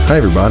Hi,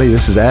 everybody.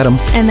 This is Adam.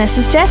 And this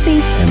is Jesse.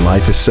 And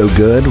life is so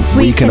good,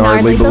 we can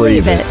hardly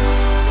believe it.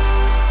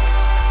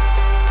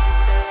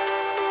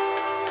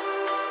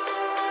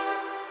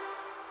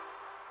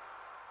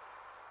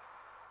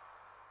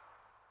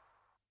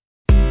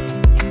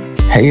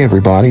 Hey,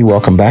 everybody.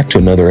 Welcome back to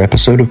another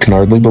episode of Can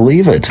Hardly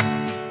Believe It.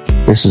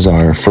 This is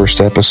our first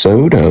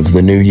episode of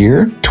the new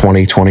year,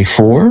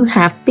 2024.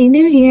 Happy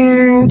New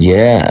Year.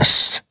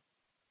 Yes.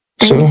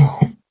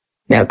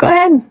 No, go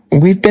ahead.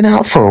 We've been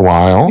out for a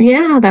while.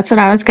 Yeah, that's what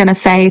I was going to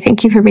say.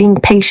 Thank you for being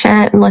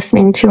patient and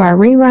listening to our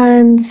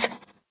reruns.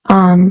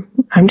 I'm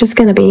just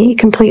going to be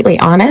completely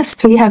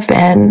honest. We have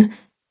been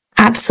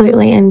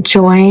absolutely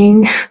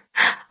enjoying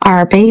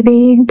our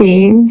baby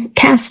being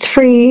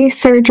cast-free,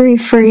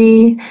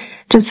 surgery-free,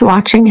 just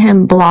watching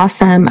him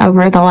blossom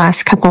over the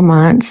last couple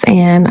months.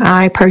 And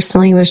I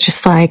personally was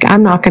just like,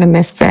 I'm not going to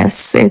miss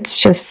this. It's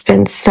just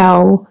been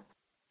so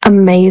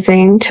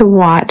amazing to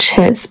watch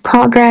his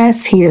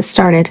progress. He has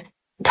started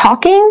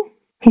talking.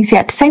 He's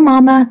yet to say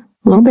mama,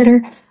 a little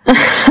bitter.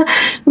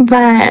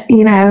 But,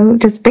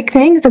 just big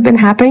things have been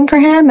happening for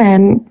him,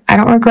 and I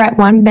don't regret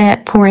one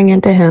bit pouring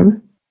into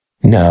him.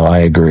 No, I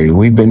agree.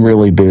 We've been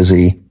really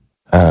busy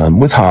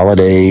with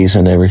holidays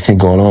and everything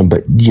going on,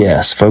 but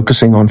yes,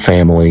 focusing on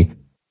family.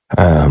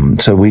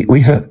 So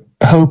we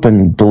hope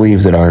and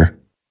believe that our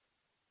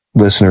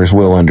listeners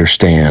will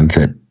understand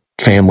that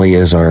family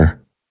is our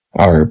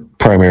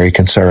primary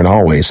concern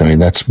always. I mean,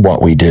 that's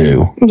what we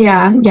do.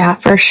 Yeah,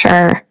 for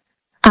sure.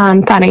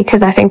 Funny,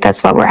 because I think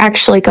that's what we're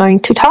actually going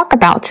to talk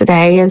about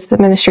today is the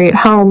ministry at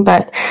home.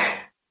 But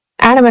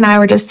Adam and I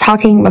were just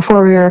talking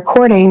before we were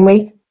recording.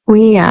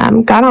 We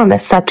got on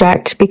this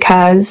subject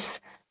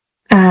because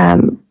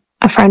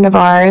a friend of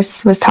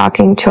ours was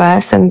talking to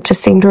us and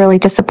just seemed really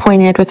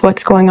disappointed with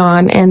what's going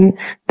on in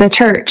the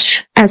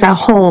church as a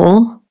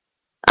whole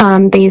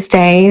these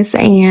days.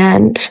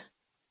 And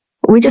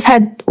we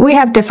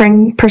have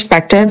differing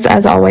perspectives,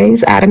 as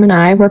always. Adam and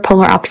I were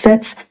polar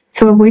opposites.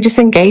 So we just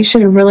engaged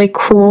in a really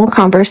cool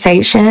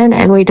conversation,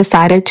 and we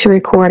decided to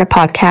record a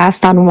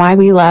podcast on why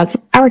we love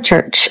our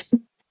church.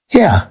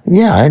 Yeah.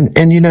 And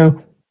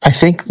I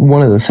think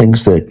one of the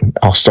things that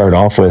I'll start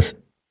off with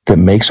that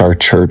makes our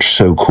church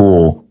so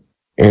cool,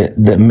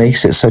 that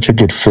makes it such a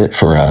good fit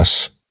for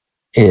us,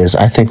 is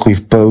I think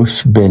we've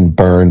both been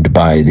burned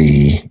by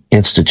the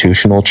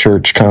institutional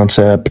church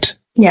concept.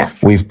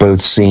 Yes. We've both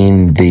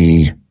seen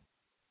the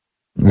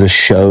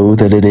show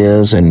that it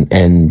is, and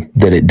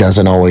that it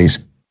doesn't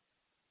always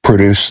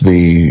produce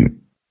it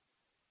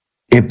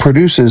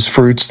produces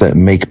fruits that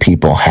make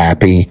people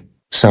happy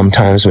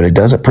sometimes, but it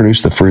doesn't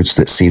produce the fruits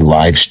that see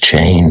lives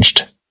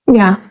changed.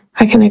 Yeah,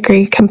 I can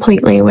agree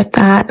completely with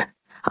that.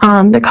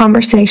 The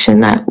conversation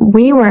that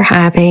we were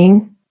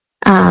having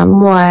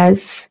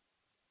was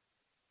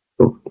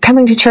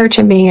coming to church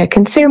and being a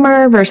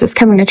consumer versus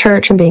coming to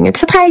church and being a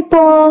disciple,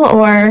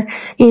 or,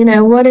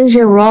 what is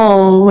your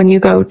role when you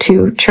go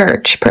to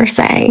church per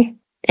se?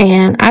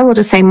 And I will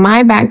just say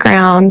my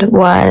background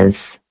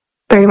was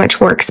very much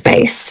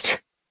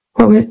works-based.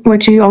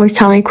 What you always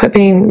tell me, quit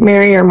being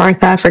Mary or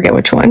Martha, I forget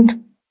which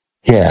one.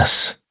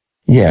 Yes.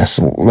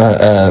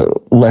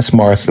 Less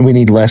Martha. We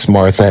need less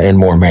Martha and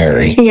more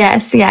Mary.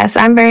 Yes.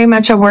 I'm very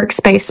much a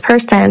works-based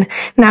person.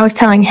 And I was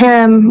telling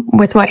him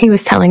with what he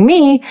was telling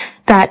me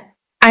that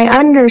I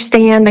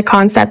understand the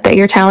concept that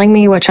you're telling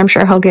me, which I'm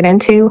sure he'll get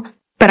into,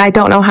 but I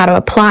don't know how to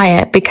apply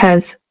it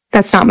because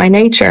that's not my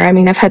nature. I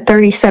mean, I've had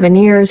 37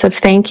 years of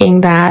thinking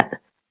that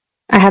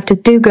I have to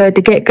do good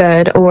to get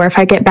good, or if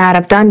I get bad,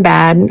 I've done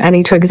bad. I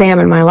need to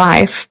examine my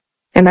life.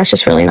 And that's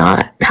just really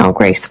not how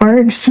grace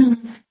works.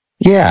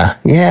 Yeah.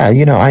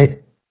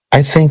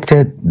 I think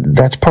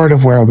that's part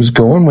of where I was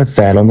going with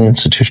that on the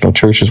institutional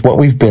church is what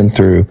we've been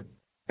through,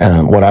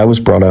 what I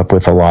was brought up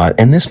with a lot.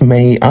 And this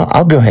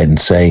I'll go ahead and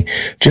say,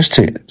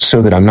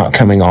 so that I'm not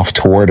coming off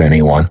toward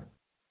anyone.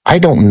 I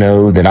don't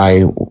know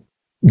that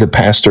the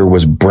pastor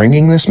was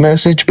bringing this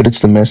message, but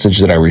it's the message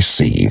that I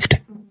received.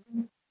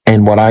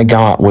 And what I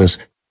got was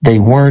they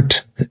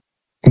weren't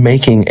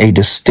making a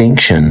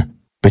distinction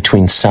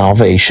between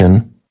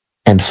salvation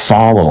and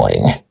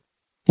following.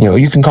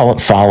 You can call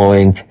it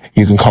following,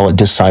 you can call it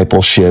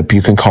discipleship,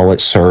 you can call it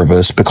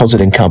service, because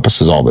it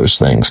encompasses all those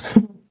things.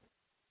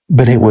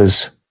 But it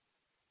was,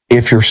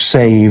 if you're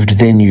saved,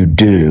 then you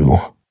do.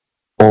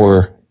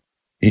 Or,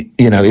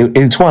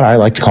 it's what I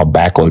like to call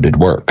backloaded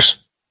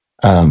works.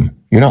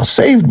 You're not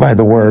saved by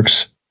the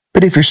works,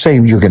 but if you're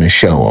saved, you're going to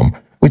show them,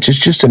 which is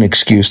just an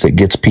excuse that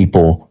gets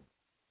people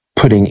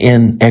putting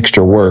in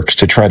extra works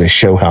to try to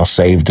show how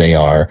saved they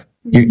are.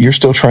 You're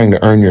still trying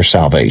to earn your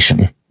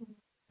salvation.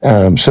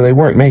 So they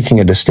weren't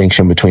making a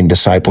distinction between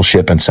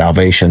discipleship and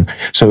salvation.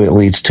 So it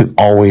leads to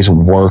always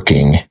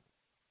working.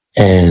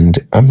 And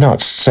I'm not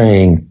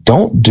saying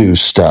don't do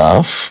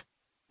stuff.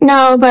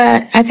 No,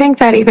 but I think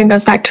that even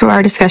goes back to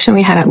our discussion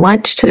we had at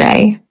lunch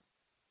today,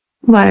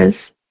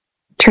 was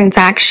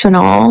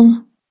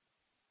transactional.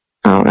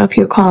 I don't know if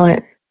you call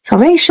it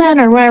salvation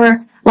or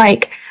whatever.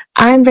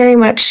 I'm very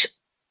much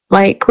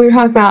we were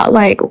talking about,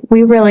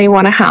 we really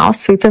want a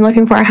house. We've been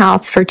looking for a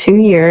house for 2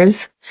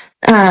 years.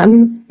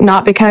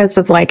 Not because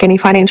of like any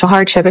financial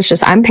hardship. It's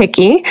just I'm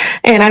picky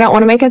and I don't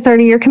want to make a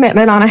 30-year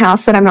commitment on a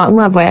house that I'm not in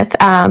love with.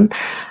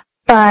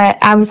 But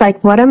I was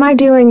like, what am I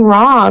doing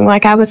wrong?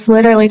 Like I was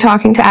literally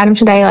talking to Adam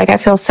today. Like I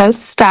feel so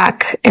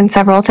stuck in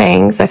several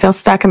things. I feel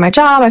stuck in my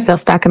job. I feel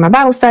stuck in my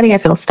Bible study. I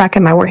feel stuck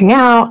in my working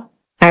out.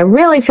 I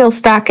really feel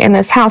stuck in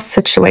this house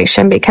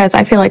situation because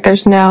I feel like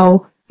there's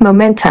no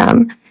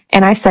momentum.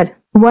 And I said,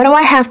 what do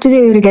I have to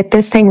do to get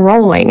this thing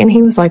rolling? And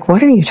he was like,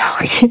 what are you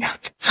talking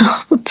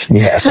about?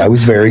 Yes, I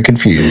was very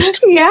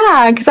confused.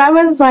 Yeah, because I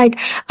was like,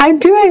 I'm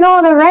doing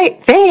all the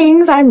right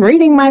things. I'm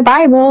reading my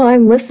Bible.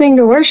 I'm listening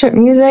to worship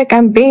music.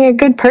 I'm being a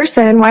good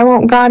person. Why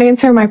won't God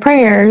answer my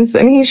prayers?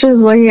 And he's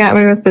just looking at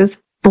me with this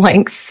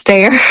blank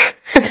stare.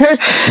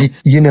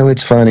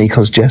 It's funny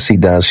because Jessie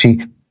does.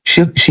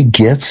 She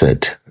gets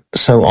it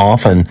so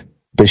often,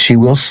 but she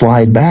will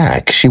slide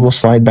back. She will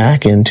slide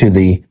back into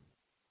the,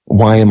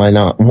 why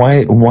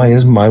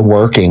is my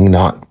working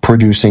not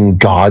producing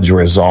God's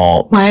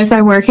results? Why is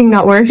my working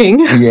not working?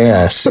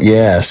 Yes.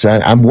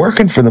 I'm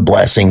working for the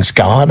blessings,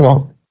 God.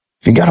 Well,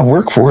 if you got to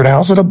work for it,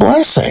 how's it a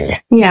blessing?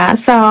 Yeah.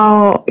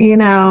 So,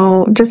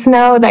 just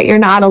know that you're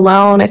not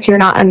alone if you're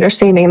not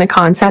understanding the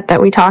concept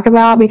that we talk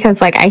about, because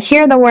like I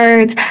hear the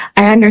words,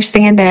 I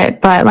understand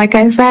it. But like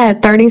I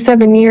said,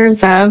 37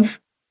 years of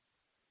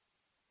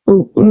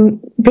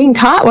being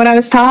taught what I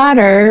was taught,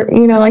 or,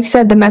 like you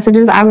said, the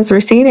messages I was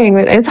receiving,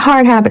 it's a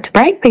hard habit to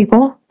break,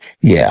 people.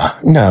 Yeah,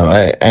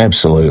 no,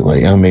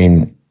 absolutely. I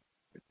mean,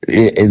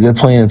 the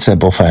plain and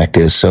simple fact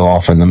is so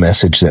often the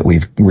message that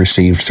we've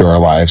received through our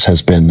lives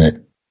has been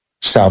that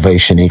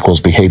salvation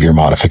equals behavior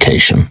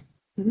modification.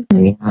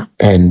 Yeah.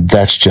 And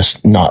that's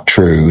just not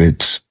true.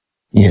 It's,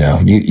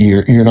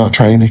 you're not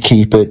trying to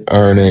keep it,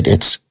 earn it.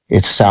 It's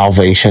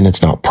salvation.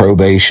 It's not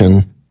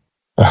probation.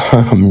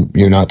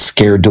 You're not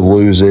scared to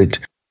lose it.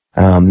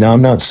 Now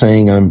I'm not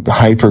saying I'm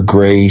hyper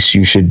grace.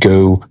 You should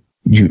go,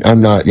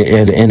 I'm not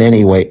in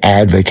any way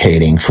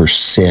advocating for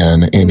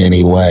sin in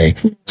any way.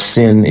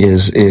 Sin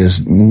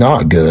is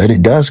not good.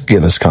 It does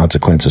give us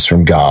consequences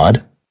from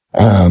God.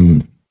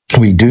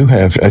 We do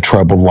have a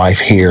troubled life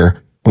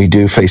here. We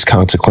do face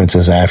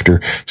consequences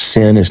after.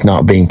 Sin is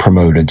not being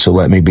promoted. So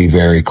let me be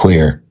very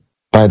clear.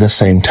 By the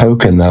same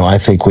token, though, I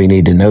think we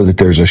need to know that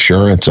there's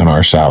assurance in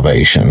our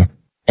salvation.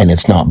 And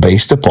it's not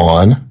based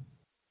upon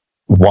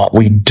what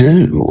we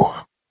do.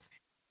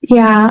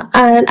 Yeah.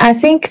 And I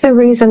think the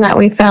reason that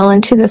we fell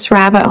into this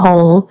rabbit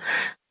hole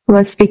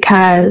was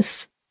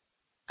because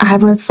I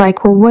was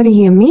like, well, what do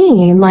you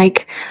mean?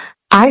 Like,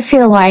 I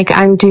feel like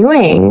I'm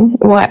doing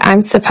what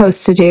I'm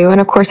supposed to do. And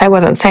of course, I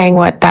wasn't saying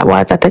what that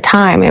was at the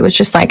time. It was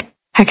just like,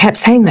 I kept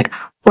saying like,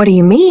 what do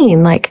you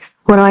mean? Like,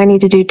 what do I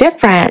need to do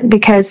different?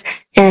 Because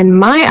in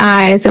my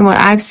eyes and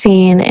what I've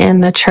seen in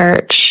the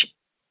church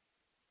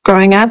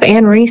growing up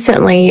and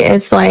recently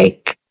is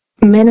like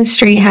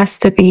ministry has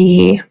to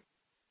be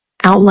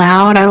out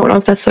loud. I don't know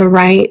if that's the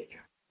right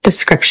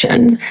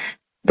description,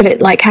 but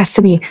it like has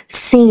to be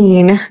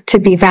seen to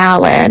be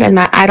valid. And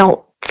that I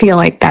don't feel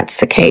like that's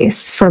the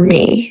case for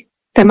me.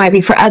 That might be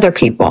for other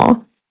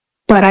people.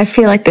 But I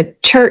feel like the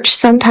church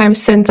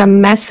sometimes sends a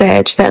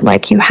message that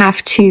like you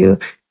have to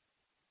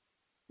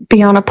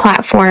be on a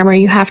platform or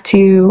you have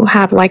to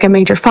have like a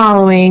major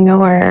following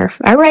or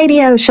a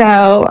radio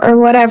show or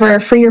whatever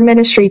for your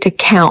ministry to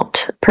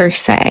count per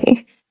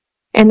se.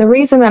 And the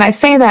reason that I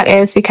say that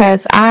is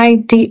because I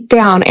deep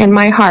down in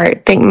my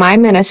heart think my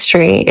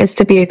ministry is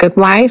to be a good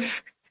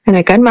wife and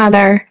a good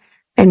mother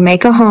and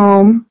make a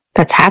home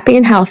that's happy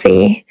and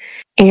healthy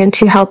and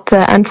to help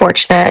the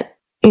unfortunate,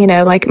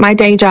 like my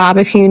day job,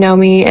 if you know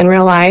me in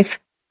real life,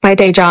 my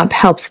day job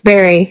helps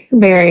very,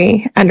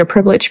 very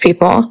underprivileged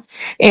people.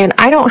 And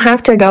I don't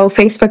have to go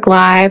Facebook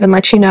Live and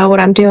let you know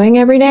what I'm doing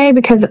every day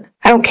because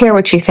I don't care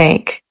what you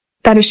think.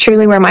 That is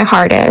truly where my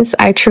heart is.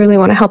 I truly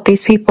want to help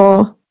these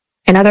people.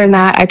 And other than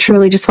that, I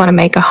truly just want to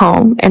make a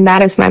home. And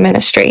that is my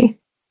ministry.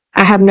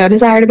 I have no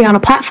desire to be on a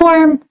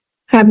platform.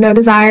 I have no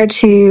desire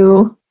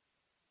to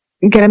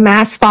get a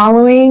mass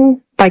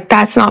following. Like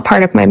that's not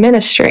part of my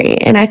ministry.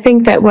 And I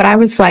think that what I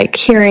was like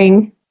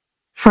hearing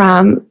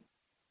from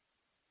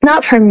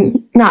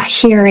not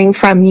hearing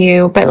from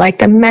you, but like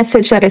the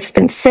message that has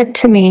been sent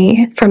to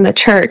me from the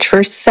church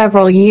for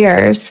several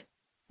years,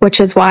 which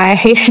is why I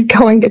hated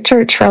going to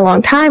church for a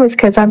long time, is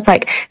because I was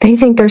like, they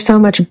think they're so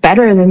much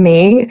better than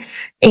me.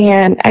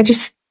 And I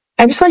just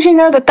want you to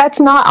know that that's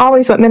not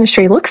always what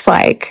ministry looks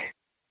like.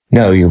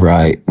 No, you're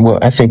right. Well,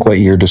 I think what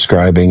you're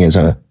describing is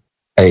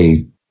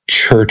a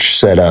church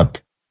setup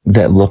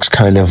that looks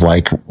kind of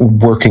like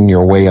working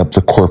your way up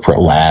the corporate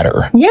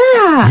ladder.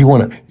 Yeah. You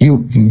want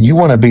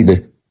to be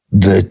the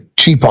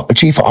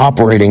chief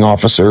operating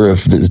officer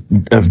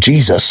of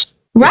Jesus.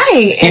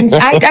 Right. And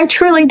I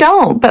truly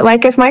don't. But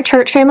like if my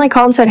church family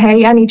called and said,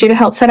 hey, I need you to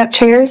help set up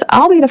chairs,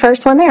 I'll be the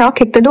first one there. I'll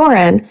kick the door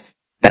in.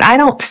 But I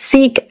don't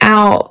seek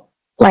out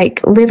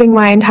like living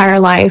my entire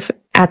life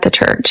at the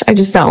church. I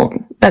just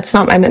don't. That's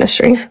not my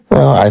ministry.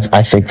 Well,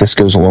 I think this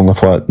goes along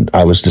with what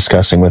I was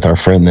discussing with our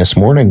friend this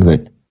morning,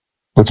 that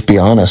let's be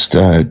honest,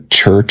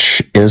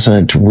 church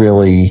isn't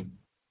really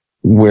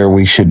where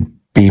we should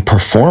be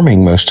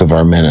performing most of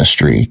our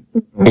ministry.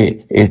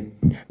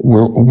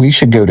 We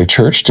should go to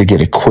church to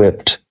get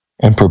equipped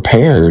and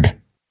prepared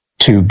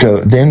to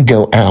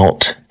go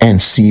out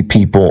and see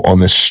people on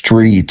the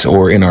streets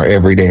or in our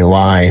everyday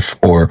life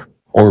or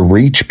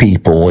reach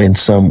people in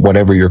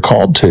whatever you're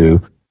called to.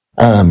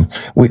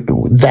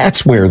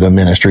 That's where the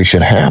ministry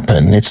should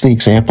happen. It's the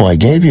example I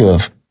gave you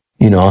of,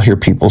 I'll hear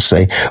people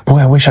say, boy,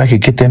 I wish I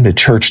could get them to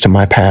church to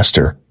my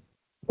pastor.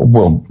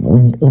 Well,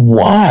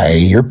 why?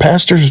 Your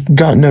pastor's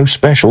got no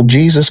special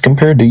Jesus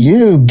compared to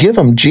you. Give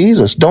them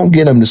Jesus. Don't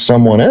get them to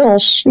someone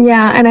else.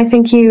 Yeah. And I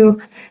think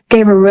you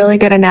gave a really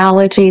good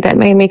analogy that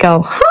made me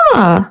go,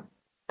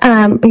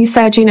 you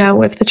said,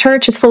 if the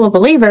church is full of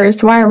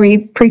believers, why are we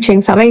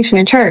preaching salvation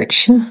in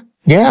church?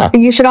 Yeah.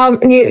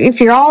 If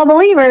you're all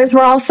believers,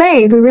 we're all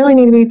saved. We really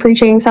need to be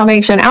preaching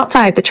salvation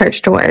outside the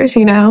church doors,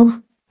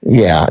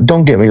 Yeah.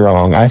 Don't get me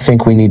wrong. I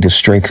think we need to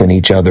strengthen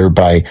each other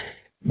by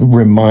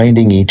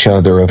reminding each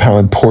other of how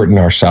important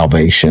our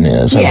salvation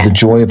is, of the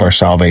joy of our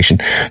salvation,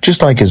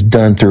 just like is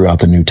done throughout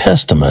the New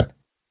Testament.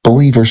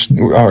 Believers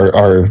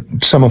are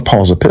some of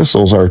Paul's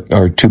epistles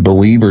are to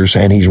believers,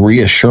 and he's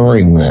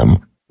reassuring them.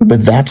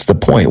 But that's the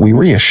point. We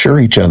reassure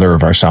each other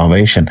of our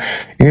salvation.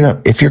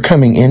 If you're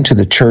coming into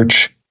the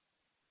church,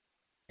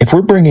 if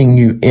we're bringing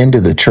you into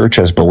the church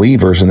as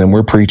believers, and then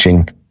we're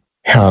preaching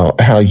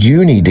how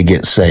you need to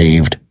get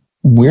saved,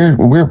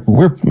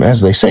 we're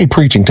as they say,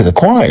 preaching to the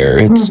choir.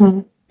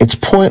 It's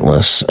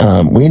pointless.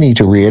 We need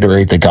to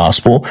reiterate the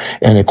gospel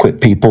and equip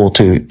people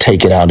to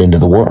take it out into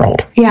the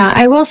world. Yeah,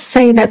 I will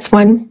say that's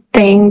one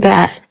thing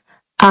that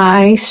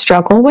I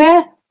struggle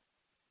with.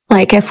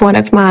 Like, if one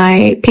of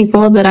my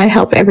people that I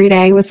help every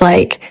day was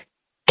like,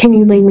 can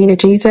you lead me to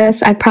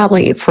Jesus? I'd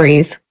probably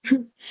freeze.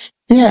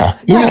 Yeah.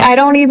 Like, I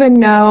don't even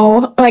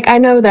know. Like, I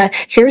know that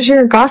here's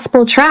your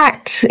gospel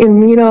tract.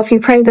 And, if you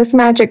pray this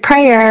magic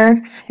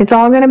prayer, it's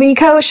all going to be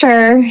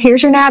kosher.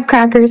 Here's your nab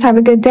crackers. Have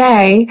a good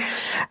day.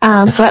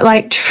 But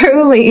like,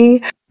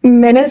 truly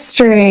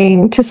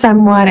ministering to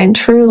someone and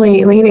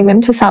truly leading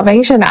them to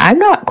salvation, I'm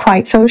not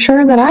quite so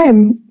sure that I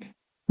am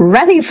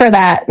ready for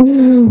that.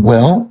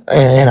 Well,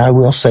 and I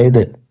will say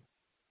that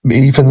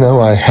even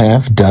though I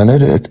have done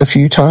it a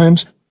few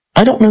times,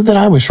 I don't know that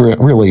I was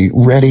really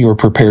ready or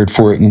prepared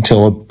for it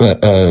until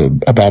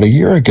about a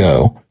year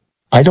ago.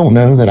 I don't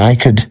know that I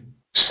could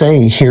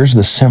say, here's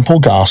the simple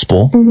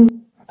gospel.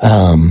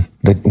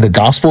 The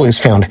gospel is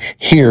found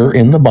here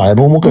in the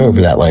Bible, and we'll go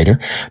over that later.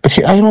 But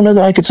I don't know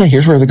that I could say,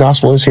 here's where the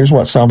gospel is, here's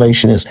what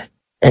salvation is.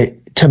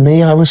 To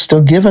me, I was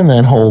still given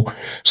that whole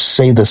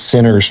say the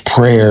sinner's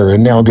prayer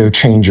and now go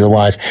change your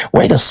life.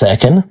 Wait a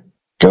second.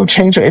 Go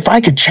change. If I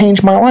could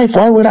change my life,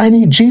 why would I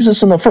need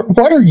Jesus in the first?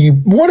 What are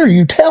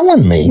you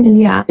telling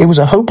me? Yeah. It was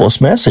a hopeless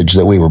message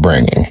that we were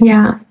bringing.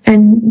 Yeah.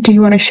 And do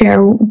you want to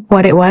share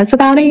what it was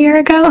about a year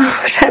ago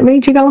that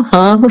made you go,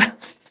 huh?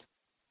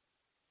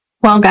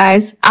 Well,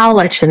 guys, I'll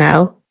let you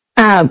know.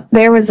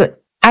 There was,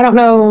 I don't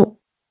know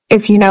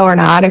if you know or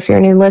not, if you're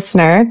a new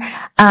listener,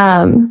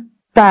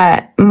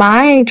 but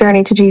my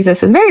journey to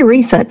Jesus is very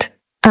recent.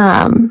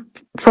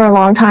 For a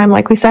long time,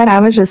 like we said, I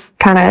was just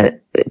kind of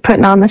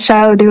putting on the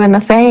show, doing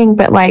the thing.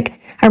 But like,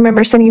 I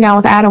remember sitting down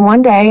with Adam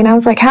one day and I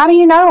was like, how do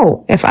you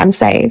know if I'm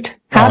saved?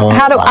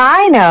 How do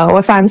I know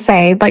if I'm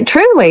saved? Like,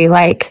 truly,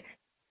 like,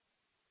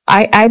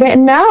 I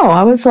didn't know.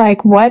 I was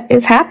like, what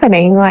is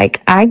happening?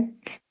 Like, I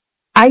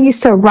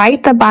used to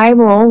write the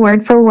Bible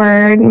word for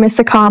word, miss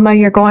a comma,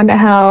 you're going to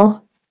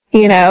hell,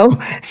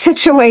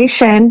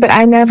 situation, but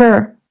I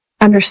never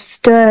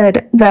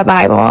understood the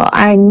Bible.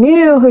 I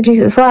knew who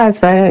Jesus was,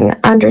 but I didn't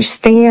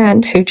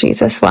understand who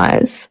Jesus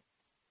was.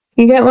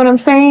 You get what I'm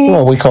saying?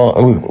 Well,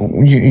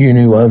 you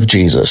knew of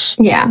Jesus.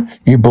 Yeah.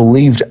 You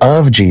believed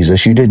of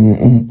Jesus. You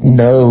didn't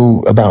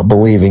know about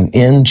believing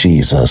in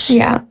Jesus.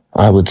 Yeah.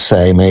 I would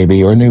say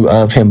maybe, or knew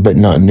of him, but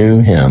not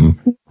knew him.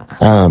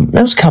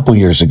 That was a couple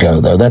years ago,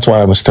 though. That's why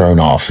I was thrown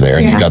off there.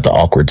 Yeah. You got the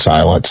awkward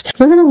silence.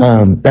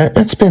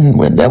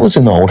 That was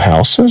in the old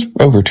house. It was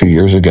over 2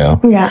 years ago.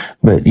 Yeah.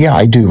 But yeah,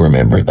 I do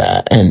remember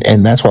that.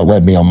 And that's what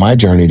led me on my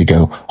journey to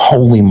go,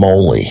 holy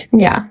moly.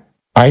 Yeah.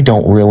 I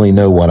don't really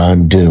know what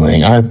I'm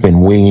doing. I've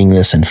been winging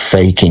this and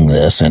faking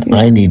this, and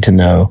I need to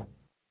know.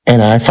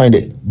 And I find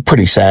it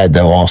pretty sad,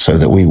 though, also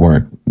that we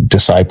weren't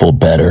discipled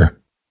better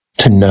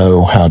to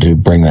know how to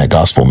bring that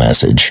gospel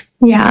message.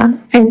 Yeah.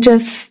 And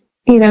just,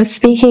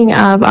 speaking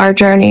of our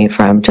journey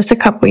from just a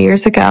couple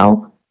years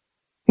ago,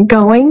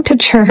 going to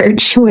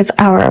church was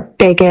our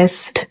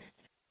biggest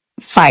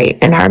fight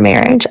in our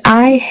marriage.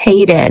 I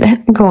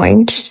hated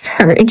going to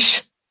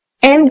church.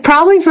 And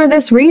probably for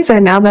this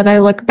reason, now that I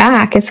look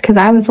back, is because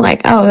I was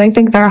like, oh, they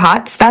think they're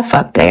hot stuff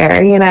up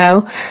there,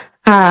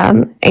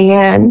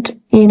 And,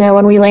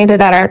 when we landed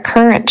at our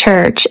current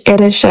church, it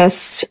is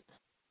just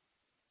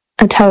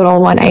a total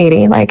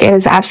 180. Like, it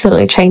has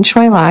absolutely changed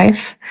my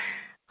life,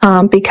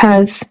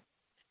 because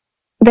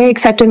they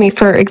accepted me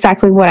for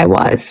exactly what I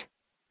was.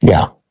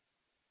 Yeah.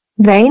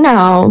 They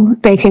know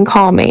they can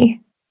call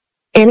me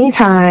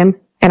anytime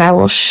and I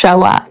will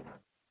show up.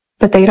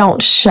 but they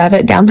don't shove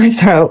it down my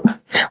throat.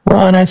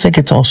 Well, and I think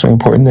it's also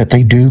important that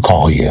they do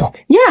call you.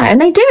 Yeah, and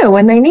they do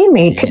when they need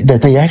me.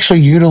 That they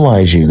actually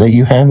utilize you, that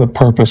you have a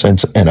purpose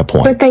and a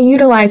point. But they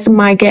utilize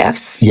my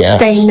gifts.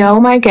 Yes. They know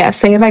my gifts.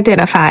 They have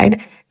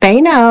identified.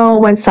 They know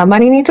when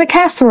somebody needs a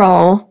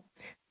casserole.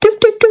 Doop,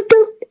 doop, doop,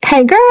 doop.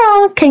 Hey,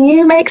 girl, can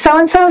you make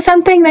so-and-so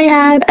something? They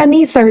had a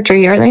knee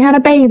surgery, or they had a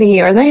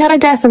baby, or they had a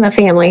death in the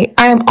family.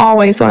 I'm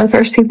always one of the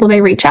first people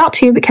they reach out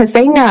to because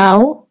they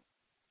know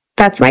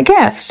that's my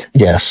gift.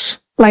 Yes.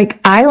 Like,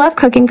 I love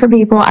cooking for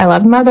people. I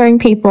love mothering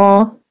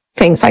people,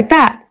 things like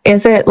that.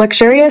 Is it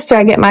luxurious? Do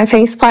I get my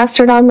face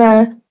plastered on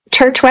the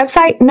church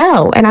website?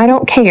 No, and I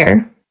don't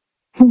care.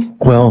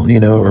 Well,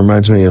 it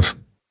reminds me of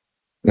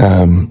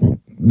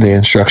the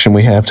instruction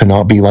we have to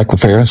not be like the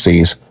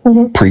Pharisees,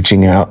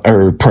 preaching out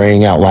or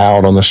praying out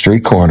loud on the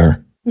street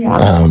corner.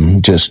 Yeah.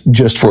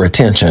 Just for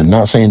attention.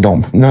 Not saying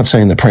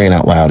that praying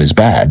out loud is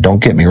bad.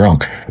 Don't get me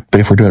wrong.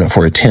 But if we're doing it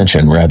for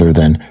attention rather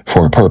than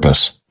for a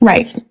purpose.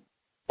 Right.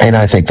 And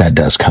I think that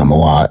does come a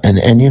lot. And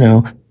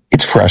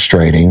it's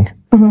frustrating.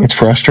 It's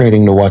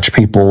frustrating to watch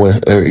people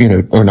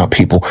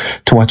to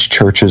watch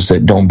churches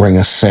that don't bring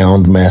a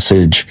sound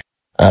message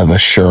of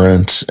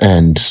assurance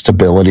and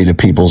stability to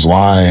people's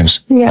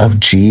lives of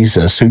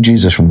Jesus, who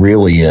Jesus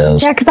really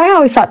is. Yeah, because I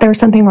always thought there was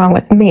something wrong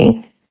with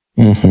me.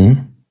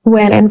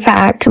 When in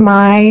fact,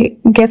 my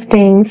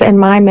giftings and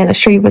my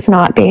ministry was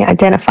not being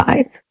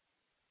identified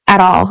at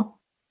all.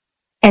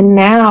 And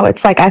now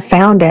it's like I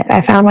found it.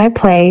 I found my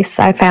place.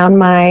 I found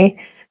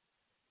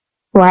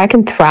where I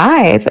can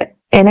thrive.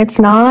 And it's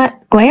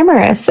not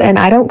glamorous, and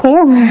I don't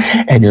glamor.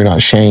 And you're not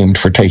shamed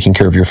for taking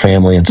care of your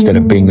family instead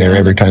of being there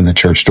every time the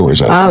church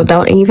doors open. Oh,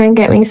 don't even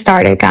get me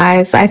started,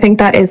 guys. I think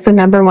that is the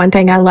number one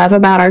thing I love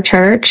about our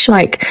church.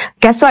 Like,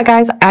 guess what,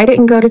 guys? I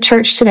didn't go to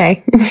church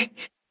today.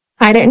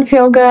 I didn't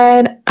feel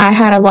good. I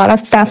had a lot of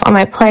stuff on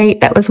my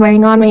plate that was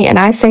weighing on me, and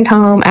I stayed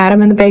home.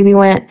 Adam and the baby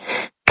went.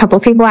 A couple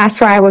of people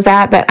asked where I was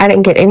at, but I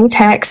didn't get any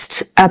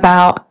text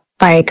about,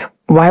 like,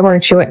 why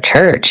weren't you at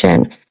church?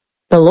 And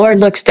the Lord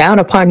looks down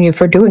upon you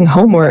for doing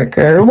homework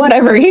or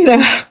whatever,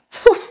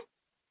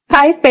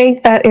 I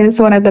think that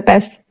is one of the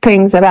best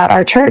things about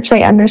our church.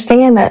 They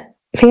understand that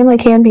family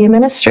can be a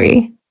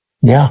ministry.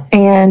 Yeah.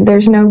 And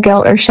there's no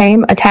guilt or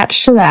shame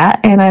attached to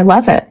that. And I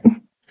love it.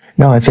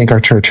 No, I think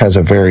our church has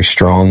a very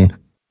strong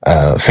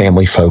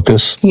family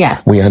focus. Yeah.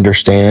 We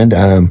understand.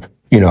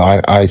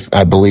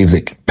 I believe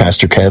that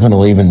Pastor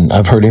Kevin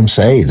I've heard him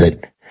say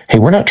that, hey,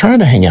 we're not trying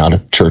to hang out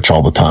at church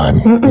all the time.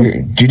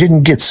 You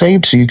didn't get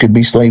saved so you could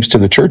be slaves to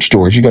the church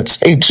doors. You got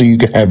saved so you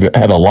could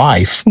have a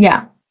life.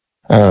 Yeah.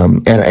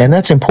 And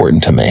that's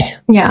important to me.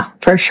 Yeah,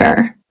 for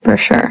sure. For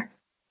sure.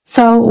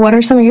 So what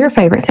are some of your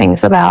favorite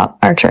things about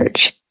our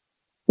church?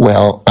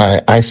 Well,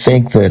 I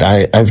think that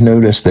I've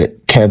noticed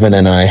that Kevin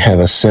and I have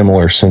a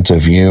similar sense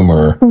of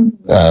humor,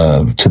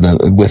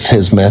 with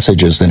his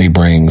messages that he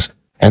brings.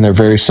 And they're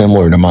very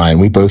similar to mine.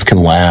 We both can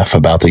laugh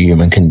about the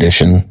human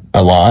condition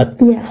a lot.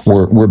 Yes.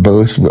 We're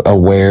both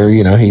aware,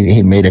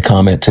 he made a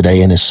comment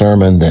today in his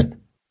sermon that,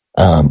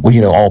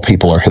 all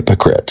people are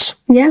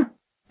hypocrites. Yeah.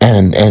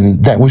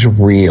 And that was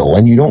real.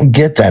 And you don't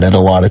get that at a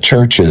lot of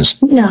churches.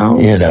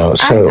 No.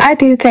 So I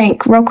do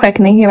think, real quick,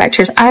 in the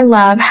lectures, I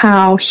love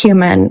how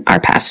human our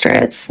pastor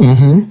is.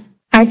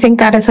 I think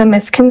that is a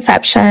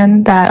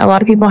misconception that a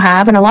lot of people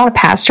have. And a lot of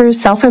pastors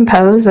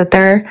self-impose that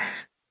they're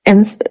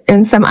in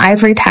some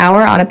ivory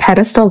tower on a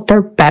pedestal,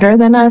 they're better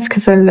than us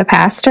because they're the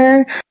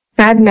pastor.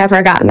 And I've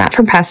never gotten that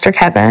from Pastor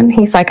Kevin.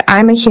 He's like,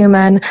 I'm a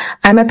human.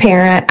 I'm a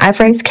parent. I've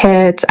raised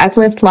kids. I've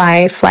lived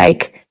life.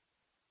 Like,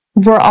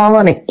 we're all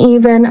on an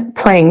even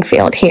playing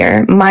field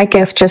here. My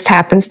gift just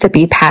happens to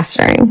be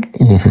pastoring.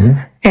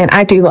 And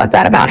I do love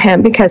that about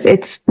him because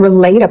it's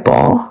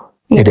relatable.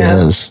 It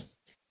is.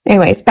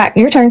 Anyways, back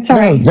your turn.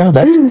 Sorry. No,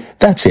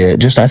 that's it.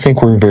 Just, I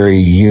think we're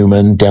very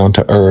human, down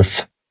to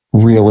earth,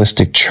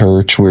 realistic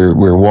church.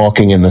 We're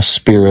walking in the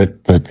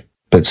spirit,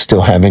 but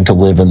still having to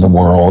live in the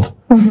world.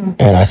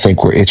 And I think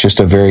it's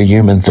just a very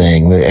human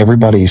thing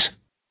that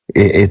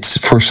it's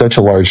for such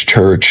a large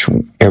church.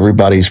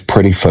 Everybody's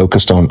pretty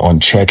focused on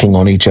checking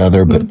on each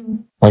other, but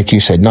like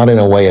you said, not in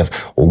a way of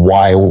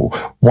why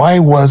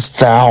was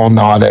thou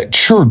not at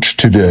church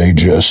today,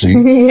 Jesse?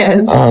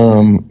 Yes.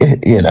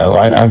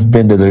 I've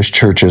been to those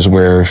churches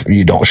where if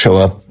you don't show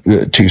up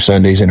 2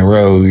 Sundays in a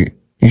row,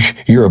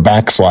 you're a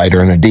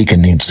backslider and a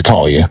deacon needs to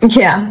call you.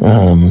 Yeah.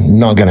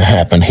 Not going to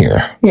happen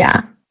here.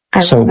 Yeah.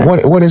 So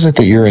what is it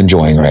that you're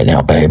enjoying right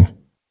now, babe?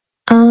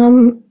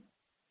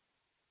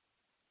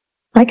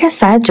 Like I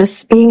said,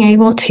 just being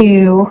able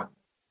to.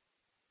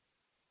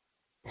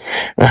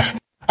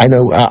 I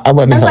know.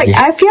 Let me help you.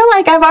 I feel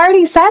like I've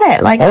already said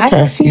it. Like,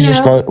 okay. You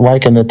just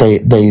liking that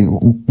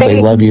they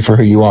love you for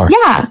who you are.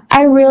 Yeah.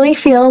 I really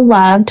feel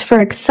loved for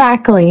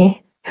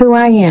exactly who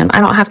I am.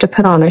 I don't have to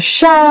put on a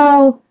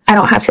show. I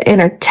don't have to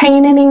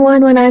entertain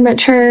anyone when I'm at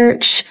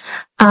church.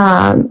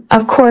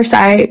 Of course,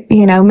 I,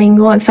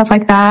 mingle and stuff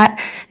like that.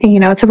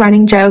 And, it's a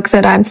running joke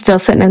that I'm still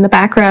sitting in the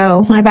back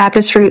row. My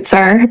Baptist roots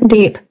are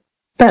deep.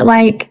 But,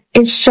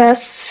 it's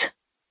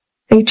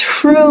They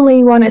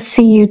truly want to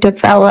see you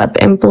develop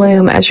and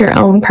bloom as your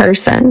own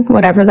person,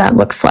 whatever that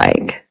looks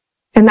like.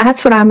 And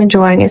that's what I'm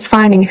enjoying, is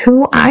finding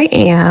who I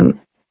am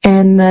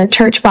in the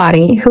church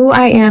body, who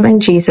I am in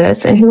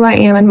Jesus, and who I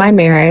am in my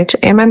marriage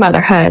and my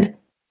motherhood.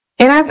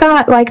 And I've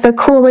got like the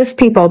coolest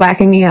people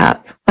backing me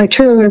up. Like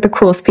truly the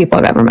coolest people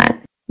I've ever met.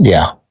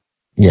 Yeah.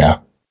 Yeah.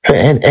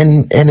 And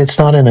it's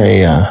not in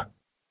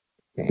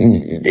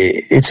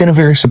it's in a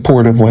very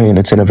supportive way, and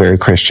it's in a very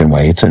Christian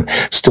way. It's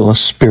still a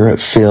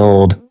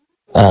spirit-filled,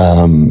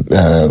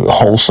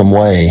 wholesome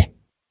way,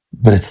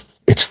 but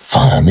it's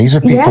fun. These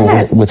are people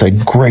with a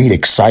great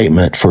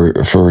excitement for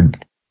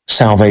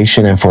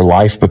salvation and for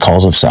life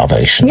because of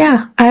salvation.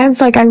 Yeah. I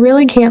was like, I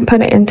really can't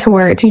put it into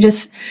words. You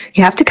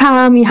have to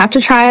come, you have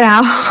to try it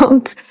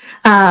out.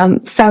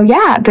 So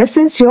yeah, this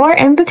is your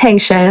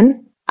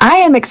invitation. I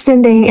am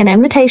extending an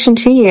invitation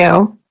to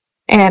you,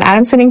 and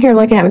I'm sitting here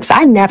looking at it because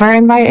I never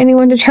invite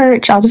anyone to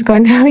church. I'll just go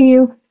and tell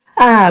you.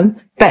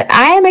 But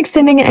I am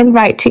extending an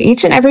invite to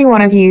each and every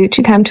one of you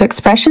to come to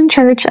Expression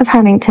Church of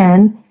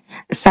Huntington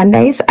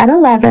Sundays at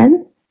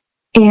 11,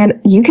 and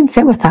you can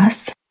sit with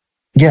us.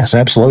 Yes,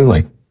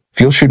 absolutely.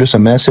 If you'll shoot us a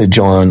message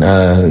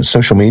on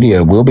social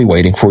media, we'll be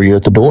waiting for you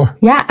at the door.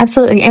 Yeah,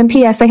 absolutely. And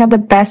P.S., they have the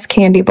best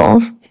candy bowl.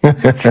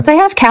 They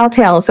have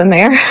cowtails in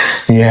there.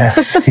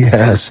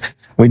 Yes.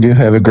 We do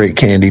have a great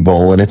candy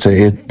bowl, and it's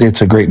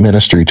a great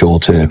ministry tool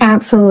too.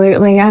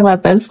 Absolutely. I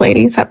love those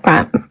ladies up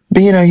front.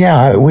 But me and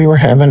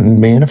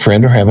a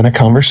friend are having a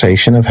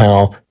conversation of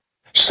how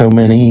so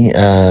many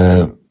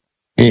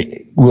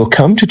will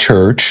come to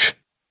church.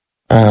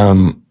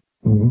 So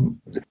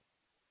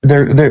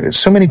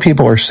many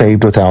people are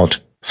saved without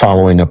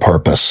following a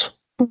purpose.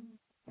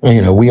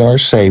 We are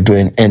saved,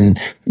 and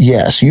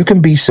yes, you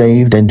can be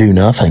saved and do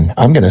nothing.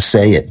 I'm going to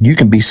say it. You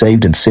can be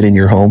saved and sit in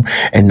your home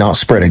and not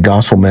spread a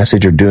gospel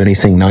message or do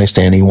anything nice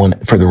to anyone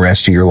for the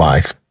rest of your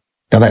life.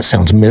 Now that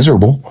sounds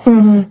miserable.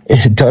 Mm-hmm.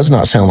 It does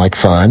not sound like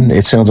fun.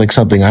 It sounds like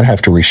something I'd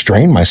have to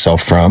restrain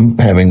myself from,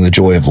 having the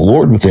joy of the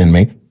Lord within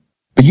me.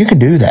 But you can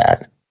do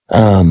that.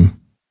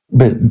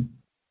 But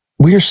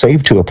we are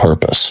saved to a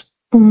purpose.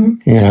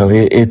 Mm-hmm.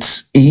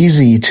 It's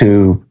easy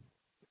to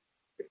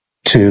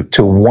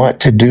want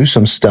to do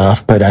some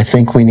stuff, but I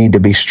think we need to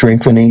be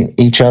strengthening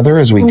each other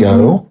as we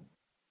go.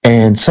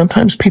 And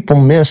sometimes people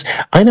miss.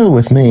 I know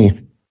with me,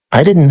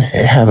 I didn't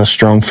have a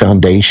strong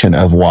foundation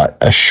of what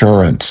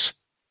assurance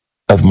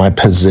of my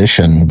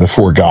position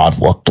before God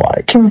looked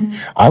like. Mm-hmm.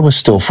 I was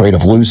still afraid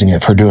of losing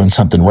it for doing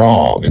something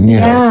wrong. And,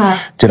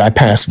 did I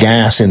pass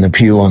gas in the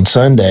pew on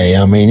Sunday?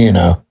 I mean,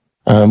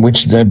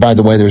 which, by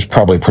the way, there's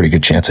probably a pretty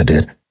good chance I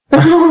did.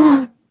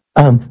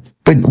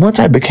 But once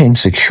I became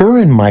secure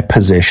in my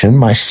position,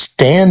 my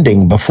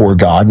standing before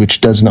God, which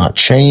does not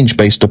change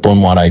based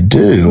upon what I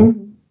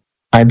do,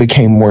 I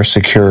became more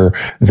secure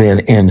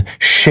then in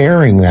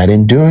sharing that,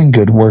 in doing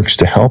good works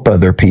to help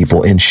other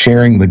people, in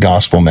sharing the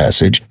gospel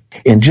message,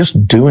 in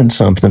just doing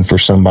something for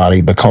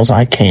somebody because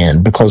I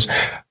can, because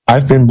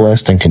I've been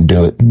blessed and can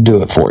do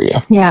it for you.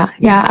 Yeah,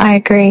 I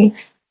agree.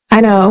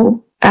 I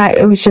know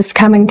it was just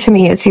coming to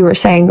me as you were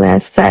saying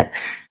this, that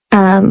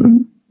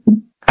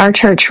our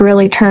church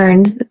really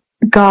turned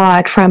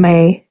God from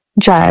a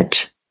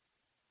judge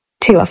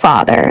to a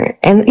father.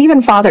 And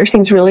even father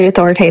seems really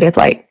authoritative.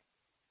 Like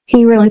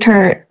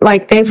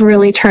they've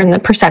really turned the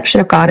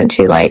perception of God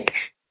into like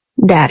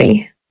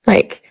daddy.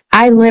 Like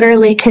I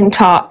literally can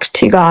talk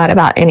to God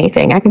about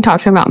anything. I can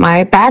talk to him about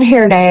my bad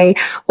hair day,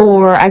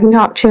 or I can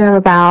talk to him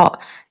about,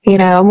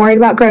 I'm worried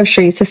about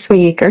groceries this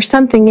week or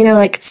something,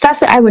 like stuff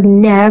that I would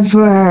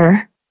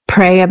never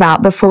pray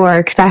about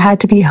before because I had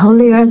to be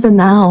holier than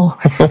thou.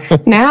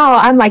 Now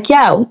I'm like,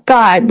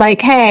 God,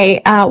 like,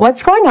 hey,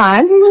 what's going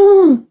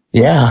on?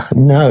 Yeah,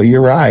 no,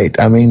 you're right.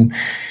 I mean,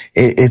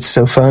 it's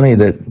so funny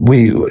that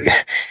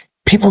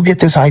people get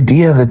this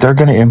idea that they're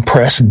going to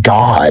impress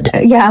God.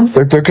 Yeah.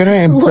 They're going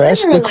to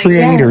impress the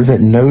Creator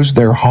that knows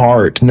their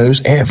heart,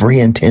 knows every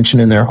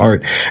intention in their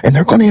heart, and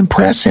they're going to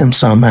impress him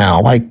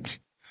somehow. Like,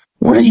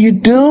 what are you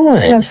doing?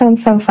 That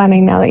sounds so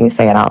funny now that you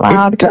say it out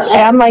loud. It does.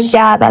 I'm like,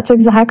 yeah, that's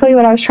exactly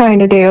what I was trying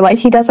to do. Like,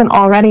 he doesn't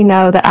already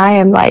know that I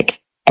am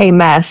like a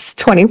mess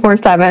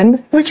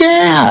 24/7. Well,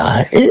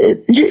 yeah.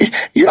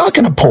 You're not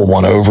going to pull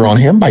one over on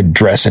him by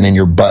dressing in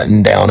your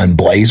button down and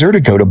blazer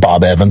to go to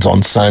Bob Evans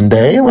on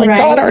Sunday. Like, right.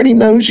 God already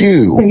knows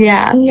you.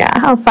 Yeah.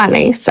 How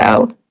funny.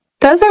 So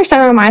those are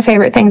some of my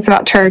favorite things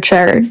about church,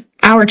 or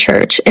our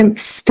church, and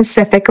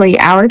specifically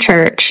our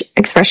church,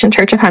 Expression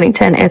Church of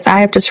Huntington, is I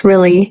have just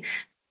really,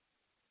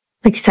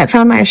 like you said,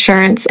 found my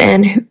assurance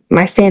in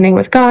my standing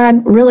with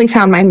God, really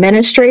found my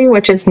ministry,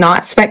 which is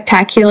not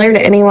spectacular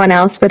to anyone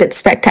else, but it's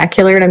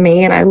spectacular to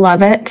me, and I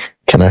love it.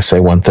 Can I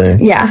say one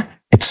thing? Yeah.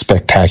 It's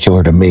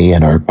spectacular to me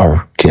and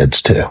our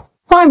kids, too.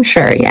 Well, I'm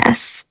sure,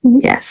 yes.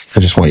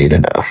 I just want you to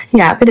know.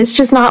 Yeah, but it's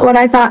just not what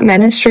I thought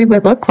ministry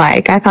would look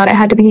like. I thought it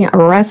had to be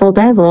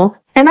razzle-dazzle,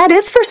 and that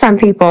is for some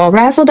people.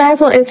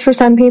 Razzle-dazzle is for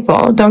some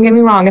people. Don't get me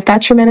wrong. If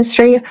that's your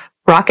ministry,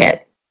 rock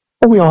it.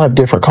 Well, we all have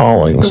different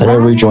callings, and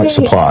every joint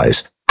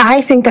supplies.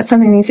 I think that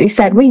something needs to be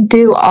said. We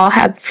do all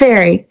have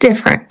very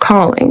different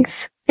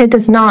callings. It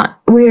does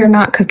not. We are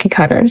not cookie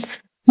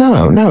cutters.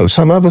 No.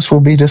 Some of us will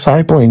be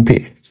discipling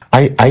people.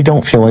 I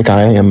don't feel like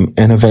I am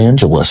an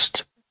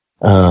evangelist.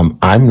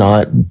 I'm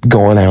not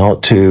going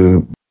out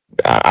to,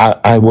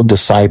 I will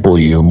disciple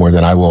you more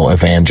than I will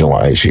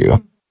evangelize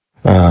you.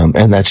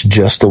 And that's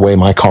just the way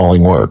my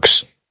calling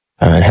works.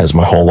 It has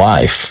my whole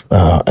life.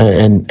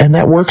 And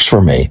that works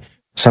for me.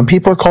 Some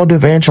people are called to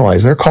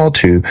evangelize. They're called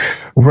to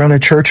run a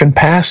church and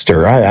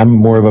pastor. I'm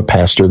more of a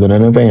pastor than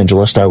an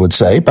evangelist, I would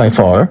say, by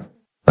far.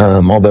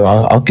 Although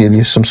I'll give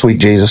you some sweet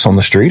Jesus on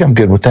the street. I'm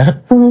good with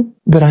that. Mm-hmm.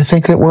 But I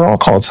think that we're all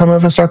called. Some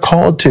of us are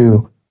called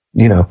to,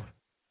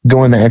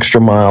 go in the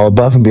extra mile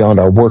above and beyond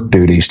our work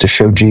duties to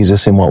show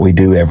Jesus in what we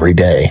do every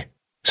day.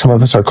 Some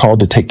of us are called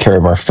to take care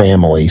of our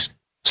families.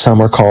 Some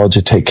are called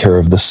to take care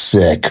of the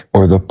sick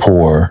or the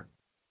poor.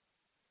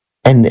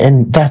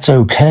 And that's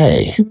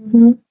okay.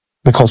 Mm-hmm.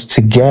 Because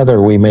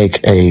together we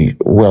make a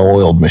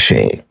well-oiled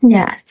machine.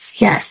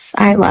 Yes.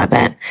 I love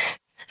it.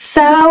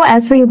 So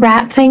as we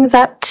wrap things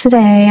up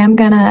today, I'm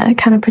going to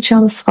kind of put you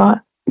on the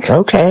spot.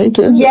 Okay.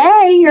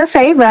 Yay, your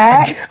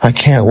favorite. I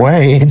can't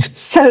wait.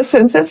 So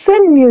since it's the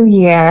new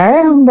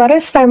year, what are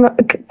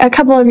a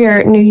couple of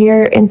your new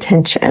year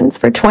intentions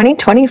for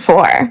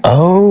 2024?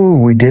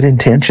 Oh, we did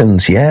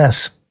intentions.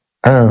 Yes.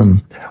 Well,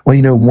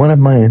 one of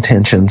my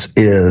intentions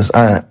is,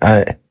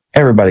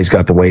 everybody's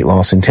got the weight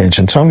loss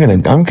intention. So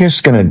I'm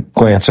just going to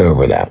glance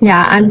over that.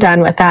 Yeah, I'm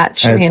done with that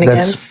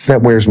shenanigans.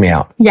 That wears me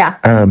out. Yeah.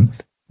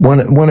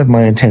 One of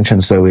my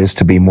intentions though is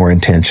to be more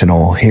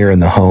intentional here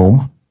in the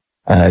home.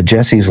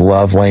 Jessie's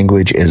love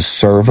language is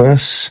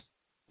service.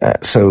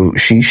 So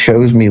she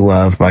shows me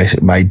love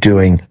by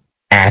doing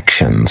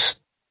actions.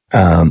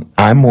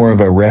 I'm more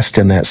of a rest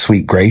in that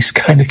sweet grace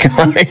kind of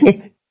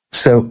guy.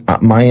 So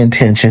my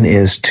intention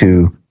is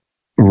to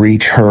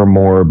reach her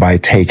more by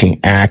taking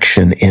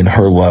action in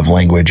her love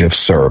language of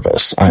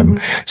service. I'm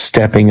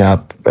stepping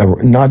up,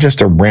 not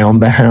just around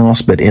the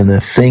house, but in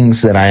the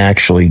things that I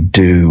actually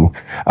do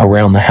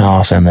around the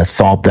house and the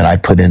thought that I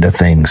put into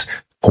things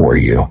for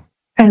you.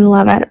 I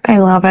love it.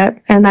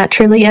 And that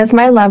truly is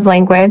my love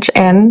language.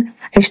 And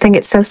I just think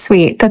it's so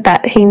sweet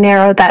that he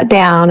narrowed that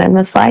down and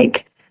was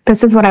like,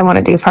 this is what I want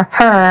to do for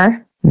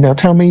her. Now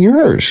tell me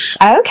yours.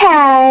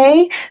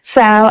 Okay.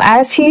 So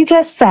as he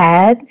just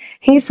said,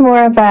 he's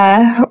more of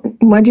a,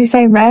 what'd you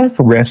say, rest?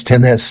 Rest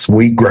in that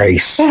sweet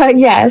grace.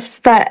 Yes.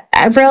 But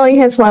really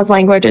his love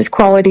language is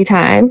quality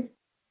time,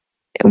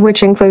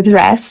 which includes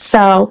rest.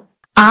 So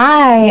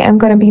I am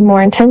going to be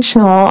more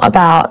intentional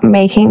about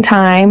making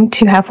time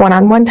to have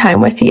one-on-one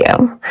time with you.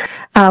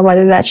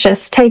 Whether that's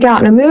just take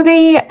out in a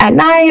movie at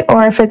night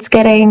or if it's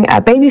getting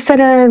a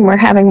babysitter and we're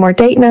having more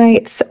date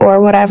nights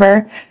or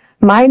whatever.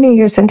 My New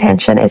Year's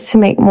intention is to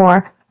make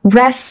more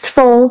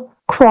restful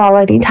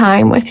quality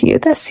time with you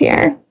this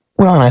year.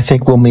 Well, and I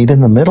think we'll meet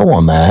in the middle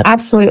on that.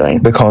 Absolutely.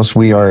 Because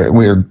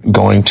we're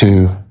going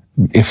to,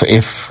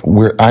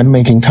 I'm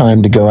making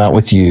time to go out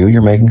with you,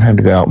 you're making time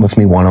to go out with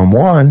me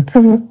one-on-one,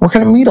 we're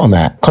going to meet on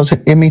that because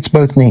it meets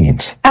both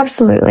needs.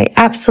 Absolutely.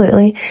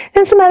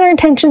 And some other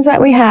intentions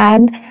that we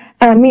had,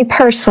 me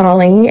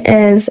personally,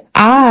 is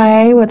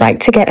I would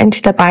like to get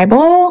into the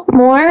Bible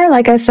more.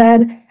 Like I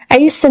said, I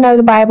used to know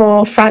the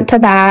Bible front to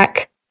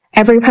back,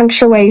 every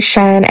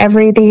punctuation,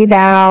 every thee,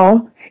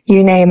 thou,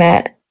 you name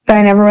it, but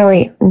I never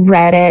really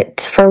read it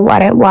for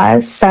what it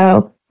was.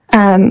 So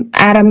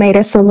Adam made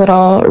us a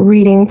little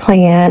reading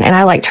plan, and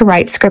I like to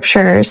write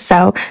scriptures.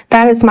 So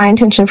that is my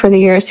intention for the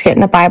year, is to get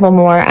in the Bible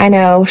more. I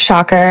know,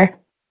 shocker,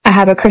 I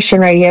have a Christian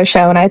radio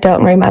show, and I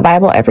don't read my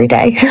Bible every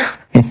day.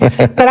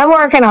 But I'm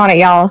working on it,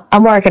 y'all.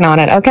 I'm working on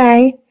it,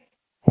 okay?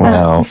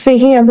 Wow.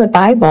 Speaking of the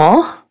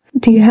Bible,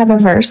 do you have a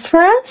verse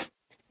for us?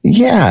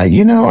 Yeah, I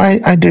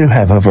do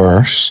have a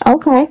verse.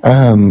 Okay.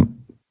 And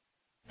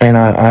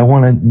I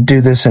want to do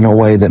this in a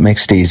way that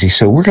makes it easy.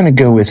 So we're going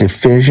to go with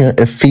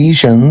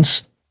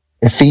Ephesians,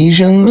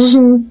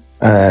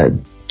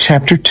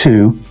 chapter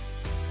 2.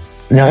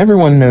 Now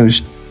everyone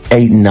knows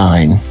 8 and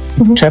 9,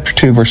 chapter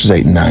 2, verses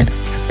 8 and 9.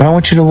 But I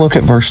want you to look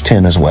at verse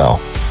 10 as well.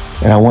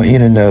 And I want you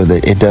to know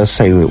that it does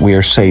say that we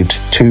are saved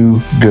to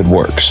good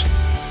works,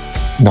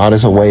 not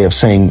as a way of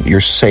saying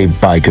you're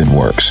saved by good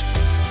works.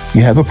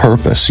 You have a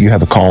purpose. You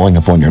have a calling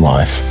upon your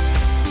life.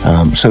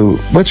 So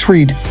let's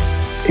read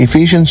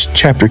Ephesians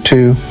chapter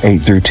 2, 8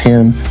 through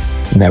 10.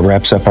 And that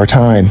wraps up our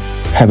time.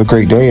 Have a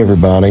great day,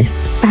 everybody.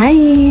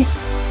 Bye.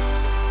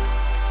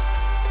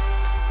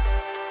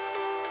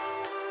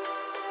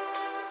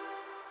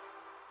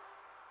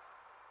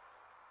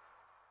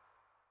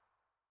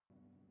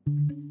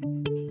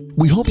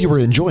 We hope you are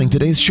enjoying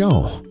today's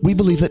show. We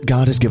believe that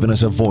God has given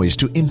us a voice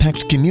to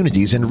impact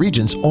communities and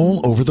regions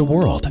all over the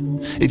world.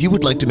 If you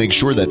would like to make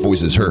sure that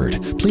voice is heard,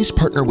 please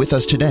partner with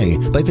us today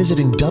by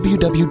visiting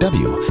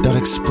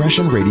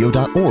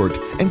www.expressionradio.org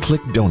and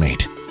click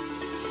Donate.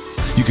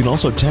 You can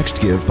also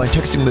text give by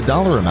texting the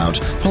dollar amount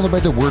followed by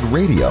the word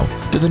radio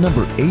to the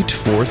number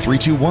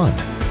 84321.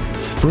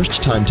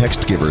 First-time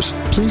text givers,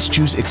 please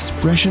choose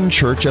Expression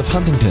Church of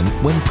Huntington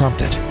when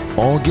prompted.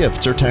 All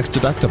gifts are tax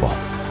deductible.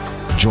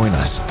 Join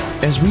us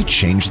as we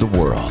change the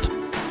world.